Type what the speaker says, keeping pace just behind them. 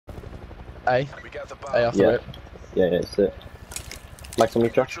A. A off the rip. Yeah, it's it. Like some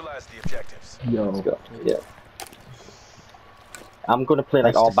Josh? Yo. Let's go. Yeah. I'm gonna play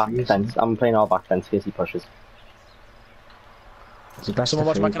like all back fence. I'm playing all back fence in case he pushes. Someone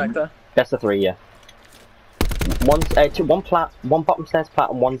watch my connector. Best of 3, yeah. One plat, one bottom stairs plat,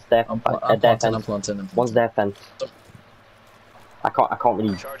 and one's there. I'm planting. One's there fence. I can't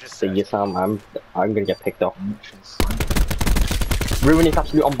really see you, Sam. I'm gonna get picked off. Ruin is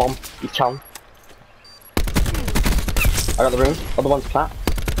absolute on bomb. He's chown. I got the ruin. Other one's plat.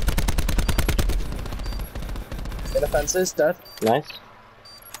 In the fences, dead. Nice.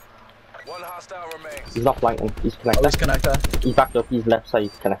 One hostile remains. He's not flanking. He's connector. Oh, he's connector. He's backed up. He's left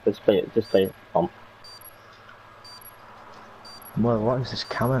side connector. Just play it. Bomb. Well, what is this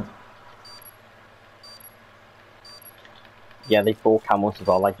camera? Yeah, they 4 camos as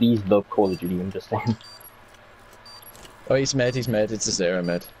well. Like these love Call of Duty. I'm just saying. Oh, he's mid. It's a 0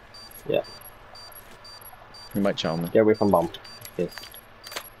 mid. Yeah. He might chow me. Get away from bomb. Yes.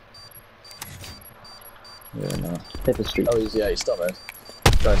 Yeah, no. Hit the street. Oh, he's still mid.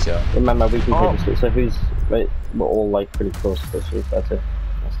 Guys, yeah. Remember, we can hit the street. So who's right? We're all like pretty close to the street. That's it.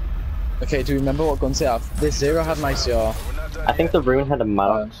 Okay, do you remember what guns they have? This 0 had an ICR. I think the Ruin had a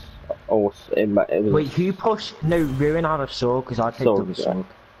Maddox. Oh, it was... Wait, who pushed? No, Ruin out of sword because I picked up a sword.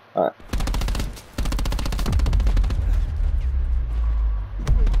 Alright.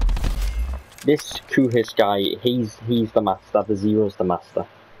 This Kuhish guy, he's the master. The 0's the master.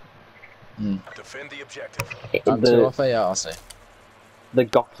 Defend the objective. I'm 2 off AR, see. The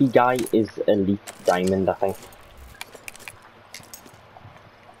Goki guy is elite diamond, I think.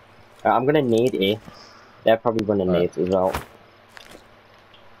 I'm gonna nade A. They're probably running nades as well.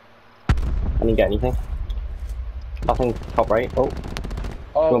 I didn't get anything. Nothing top right. Oh.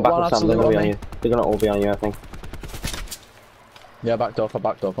 Going back with Sam, they're gonna be on you. They're gonna all be on you, I think. Yeah, backed off.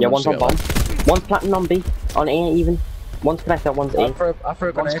 Yeah, one's on bomb. One's platinum on B. On A even. One's connector, one's A.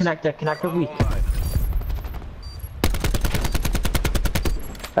 One's connector weak.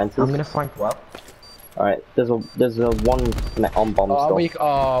 Fences. I'm gonna flank well. Alright, there's a one on bomb still. Weak.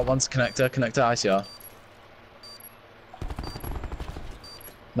 Oh, one's connector ICR.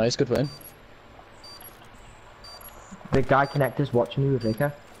 Nice, good win. The guy connector's watching you with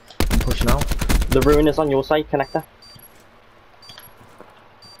Vika. I'm pushing out. The Ruin is on your side, connector.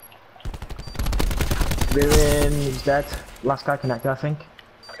 Ruin is dead. Last guy connector, I think.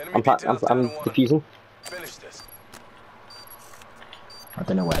 I'm defusing. Finish this. I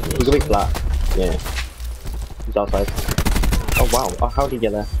don't know where he is. He's gonna be flat. Yeah. He's outside. Oh wow, oh, how did he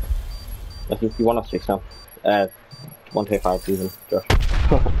get there? I think he 1-6 now. 125 even, Josh.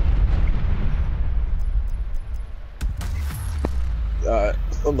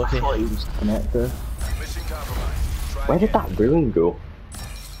 Unlucky. I thought he was connector. Mission compromised. Where did that Ruin go?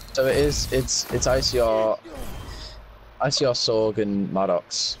 So it's ICR, Sorg and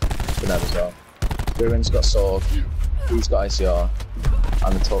Maddox for them as well. Ruin's got Sorg, he's got ICR,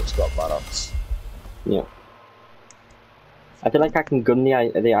 and the Talk's got Maddox. Yeah. I feel like I can gun the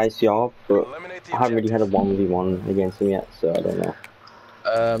ICR, but I haven't really had a 1v1 against him yet, so I don't know.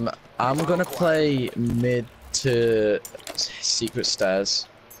 I'm gonna play mid to secret stairs.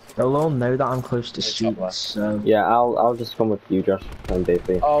 They'll all know that I'm close to streets, so... Yeah, I'll just come with you, Josh, and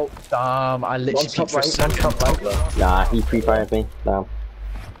BP. Oh, damn, I literally peeked for a second. Nah, he pre-fired me. Damn.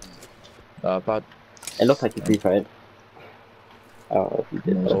 Bad. It looked like he pre-fired. I don't know if he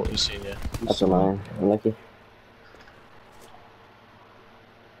did. Oh, he's seen you. That's annoying. Unlucky.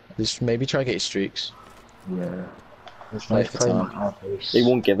 Just maybe try to get your streaks. Yeah. Play for time. He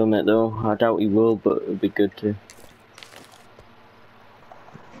won't give him it though. I doubt he will, but it'd be good to.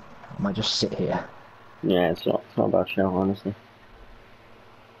 I might just sit here. Yeah, it's not a bad show, honestly.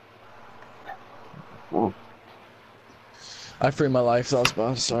 Oh. I threw my life, that was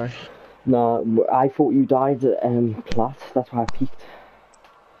bad, sorry. No, I thought you died at plat, that's why I peeked.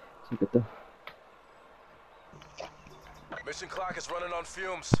 It's good though. Mission clock is running on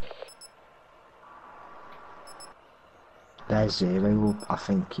fumes. There's 0, I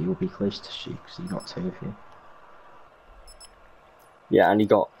think he'll be close to shoot because he got 2 of you. Yeah, and he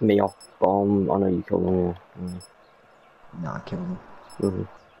got me off bomb. I know you killed him, yeah. Nah, I killed him. Mm-hmm.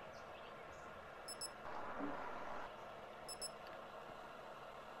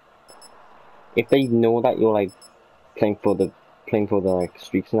 If they know that you're like playing for the like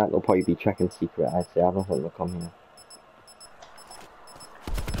streaks and that, they'll probably be checking secret. I say I don't think they'll come here.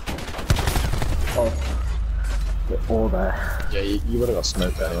 Oh. They're all there. Yeah, you would have got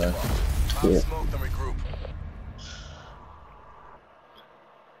smoked anyway. Yeah.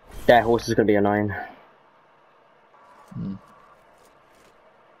 Their horse is gonna be annoying.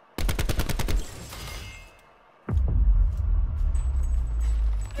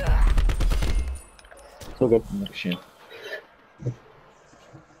 So good. Shit.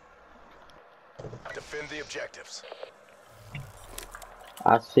 Defend the objectives.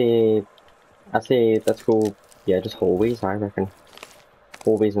 I say let's go. Yeah, just hallways. I reckon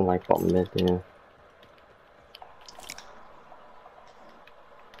hallways and like bottom mid. Yeah.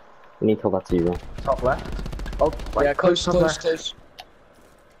 We need to kill that 0. Top left. Oh, like, Yeah, close, top close, left. close.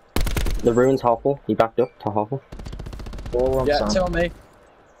 The ruin's half full. He backed up to half full. All on Yeah, Sam. tell me.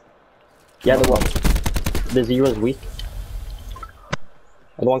 Yeah, the one. The 0's weak.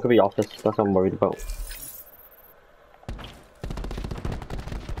 The one could be office. That's what I'm worried about.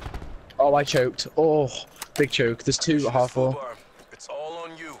 Oh, I choked. Oh, big choke. There's 2 at half full. It's all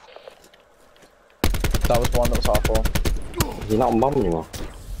on you. That was one that was half full. He's not on bomb anymore.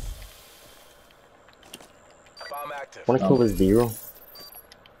 Bomb active. I want to kill the 0.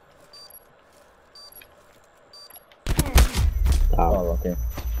 Oh, okay.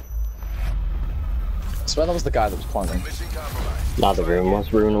 I swear that was the guy that was planting. Mission compromised. Nah, the ruin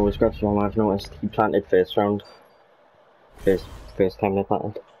was. Ruin always grabs one, I've noticed. He planted first round. First time they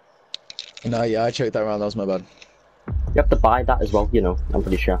planted. No, yeah, I choked that round. That was my bad. You have to buy that as well, you know, I'm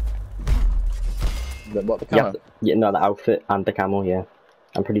pretty sure. What, the You camera? have to, yeah, no, the outfit and the camo, yeah.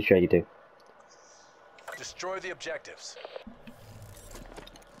 I'm pretty sure you do. Destroy the objectives.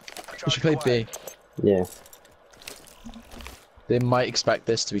 You should play B. Yeah. They might expect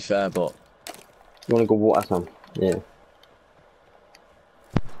this, to be fair, but... You wanna go water some? Yeah.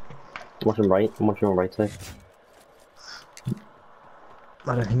 I'm watching right, I'm watching on right side.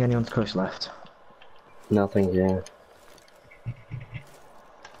 I don't think anyone's close left. Nothing, yeah.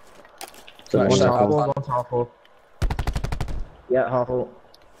 Right, One One's shut half up. full, one's half full. Yeah, half full.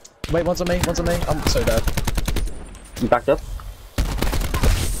 Wait, one's on me, one's on me. I'm so dead. You backed up?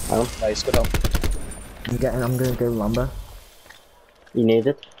 Nice, good help. I'm gonna go lumber. You need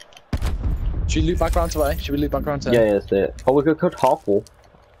it? Should we loop back round to A? Should we loop back round to A? Yeah, that's it. Oh, we could cut half full.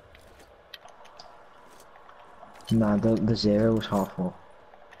 Nah, the 0 was half full.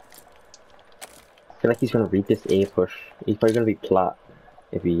 I feel like he's gonna read this A push. He's probably gonna be plat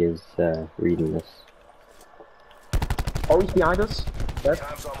if he is reading this. Oh, he's behind us. Dead.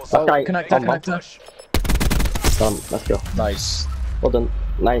 Time's almost Oh, up. guy- connector, bomb, bomb. connector. Come on, let's go. Nice. Well done.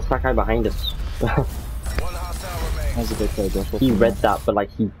 Nice, that guy behind us. One hostile remains. That was a big play, Josh. He read that, but like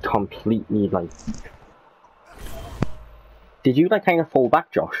he completely like. Did you like kind of fall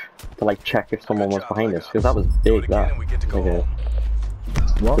back, Josh, to like check if someone was behind us? Because that was Do it big. again That. and we get to go Okay. home.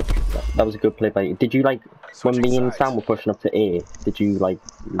 What? That was a good play by you. Did you like when Switching me and sides. Sam were pushing up to A? Did you like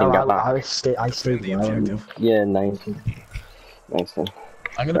Oh, link that back? I stayed Defend the well. objective. Yeah, nice. Nice then.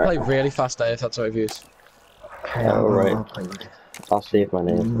 I'm gonna play really fast A if that's what you use. Okay, Alright. I'll play with it. I'll save my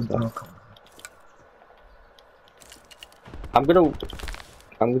name. Okay. I'm just Oh,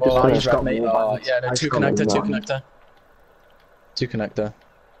 gonna. he's got me. more Oh, buttons. yeah, no, I 2 just got connector, 2 more connector. 2 connector.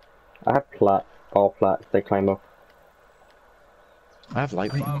 I have plat, all plat. They climb up. I have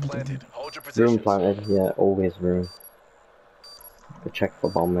lightning. Bomb planted. Hold your Room positions. planted. Yeah, always room. To check for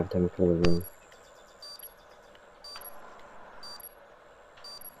bomb every time we kill the room.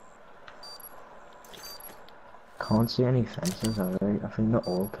 Can't see any fences, are they? I think they're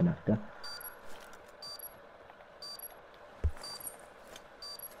all connected.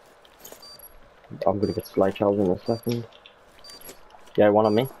 I'm gonna get slide shells in a second. Yeah, one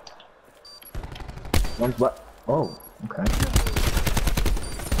on me. One's what? Oh, okay.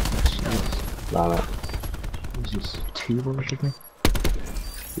 Jeez. No, no. Jesus, 2 bullets with me.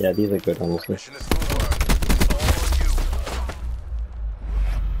 Yeah, these are good, honestly. Mission is full. It's all on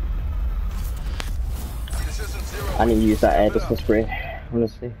you. This isn't zero. I need to use that air just to spray,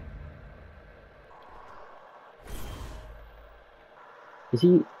 honestly. Is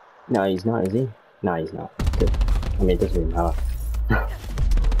he? No, he's not, is he? No, he's not. Good. I mean, it doesn't even matter.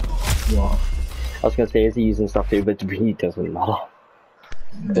 What? I was gonna say, is he using stuff too, but it really doesn't matter.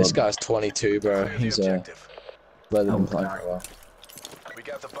 This guy's 22, bro. Clear the He's objective. let him Oh, play God. for a while. We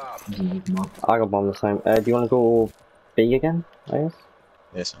got the bomb. Doesn't need more. I got bomb this time. Do you want to go B again, I guess?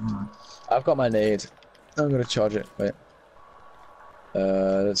 Yes. Alright. I've got my nade. I'm gonna charge it. Wait. I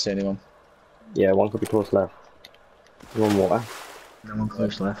don't see anyone. Yeah, one could be close left. One water. No one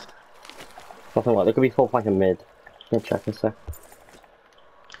close left. Nothing like, there could be full flank and mid. Let me check a sec.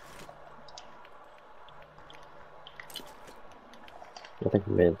 I think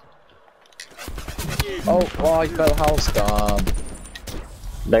mid. Oh, oh, he fell house down.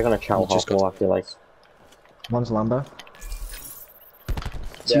 They're gonna chow You just half more, I feel like. One's Lambo.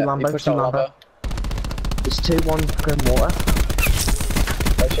 Two Yeah, he Lambo, pushed two out Lambo. There's 2, 1 fucking water.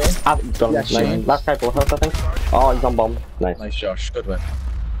 Okay. Ah, done. Yeah, Nice. Shane. Last guy full health, I think. Oh, he's on bomb. Nice. Nice, Josh. Good win.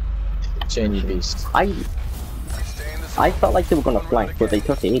 Chain you beast. I felt like they were gonna flank, but they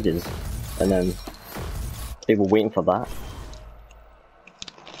took ages, and then they were waiting for that.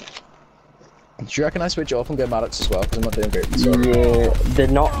 Do you reckon I switch off and go Maddox as well? Because I'm not doing great with Sorg. Yeah, they're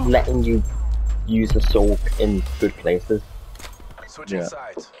not letting you use the Sorg in good places. Switching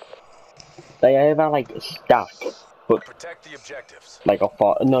sides. They either like stack, but Protect the objectives. like off.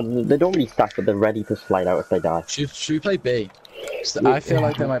 No, they don't really stack, but they're ready to slide out if they die. Should we play B? I feel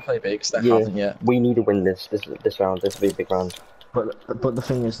like they might play B because they haven't yet. We need to win this round. This will be a big round. But the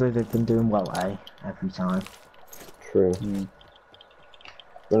thing is, though, they've been doing well A every time. True. You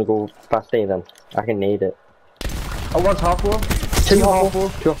wanna go fast A then? I can nade it. Oh, one's half wall. Two half wall.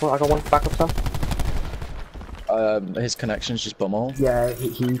 Two half wall. I got one. Back up, Sam. His connection's just bumhole. Yeah,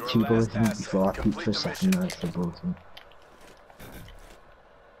 he two bulleted me before. I peeked for a second and I still bulleted him.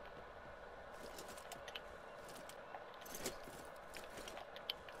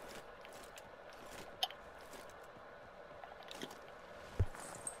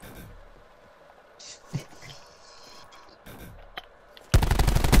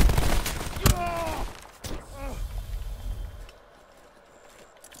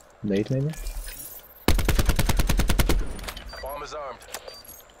 Nade maybe? Bomb is armed.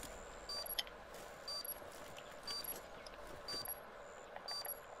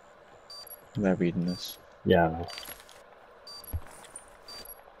 They're reading this. Yeah.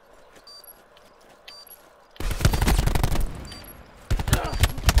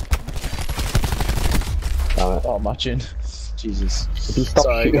 Oh, matching. Jesus. Stop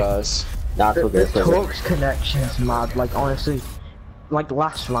Sorry, shooting. guys. That's okay. The Torque's connection's mad. Like, honestly, like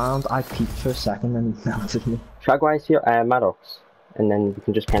last round, I peeked for a second and he melted me. Should I go IC Maddox? And then we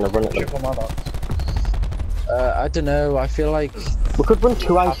can just kind of run it. Triple Maddox. I don't know. I feel like We could run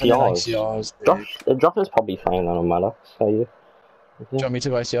two ICRs. ICRs. Drop is probably fine on a Maddox. Are you? Do you want me to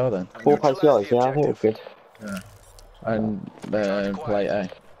go ICR then? Both ICRs, yeah, I think we're good. Yeah. And play A.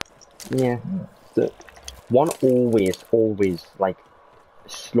 Yeah. One always, like,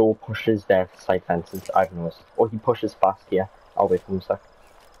 slow pushes their side fences, I've noticed. Or he pushes fast here. I'll wait for him a sec.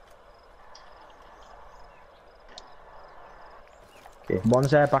 Okay.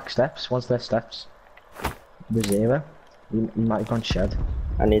 One's their back steps, one's their steps. The zero. He might have gone shed.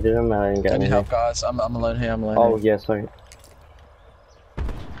 I needed him, I didn't get Can you anything. help, guys? I'm alone here. I'm alone. Oh, here. yeah, sorry.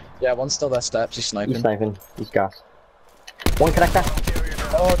 Yeah, one's still there. Steps. He's sniping. He's sniping. He's gas. One connector.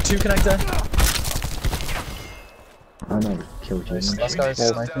 Oh, two connector. I know, killed you. Last guy's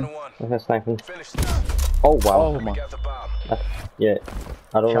sniping. Okay, sniping. Finish this. Oh, wow. Oh my. Got the bomb. Yeah.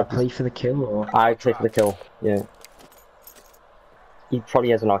 I don't Shall I know. play for the kill or? I play for the kill, yeah. He probably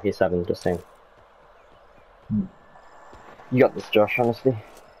has an RK7, just saying. You got this, Josh, honestly.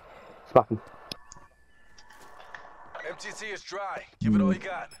 Slap him. MTC is dry. Give it all you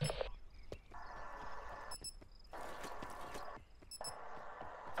got.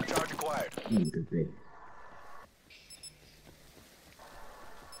 Charge acquired. Good bit.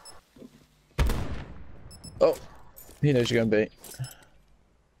 Oh, he knows you're going B.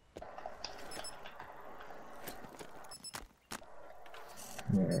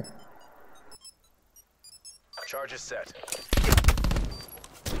 Yeah. Charge is set.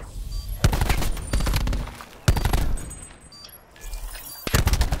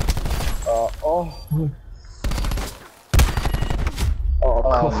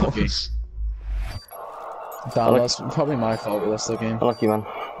 Unlucky. Damn, that's probably my fault with this game. Unlucky, man.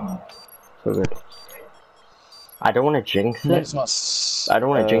 So good. I don't want to jinx No, it. it's not. I don't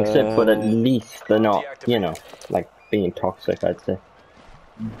want to jinx it, but at least they're not, you know, like being toxic, I'd say.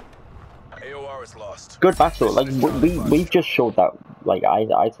 AOR is lost. Good battle. Like we've just showed that. Like I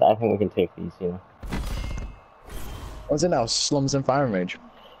think we can take these, you know. What's it now? Slums and firing range.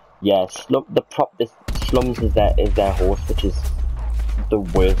 Yes, look, the slums is their horse, which is the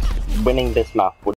worst. Winning this map would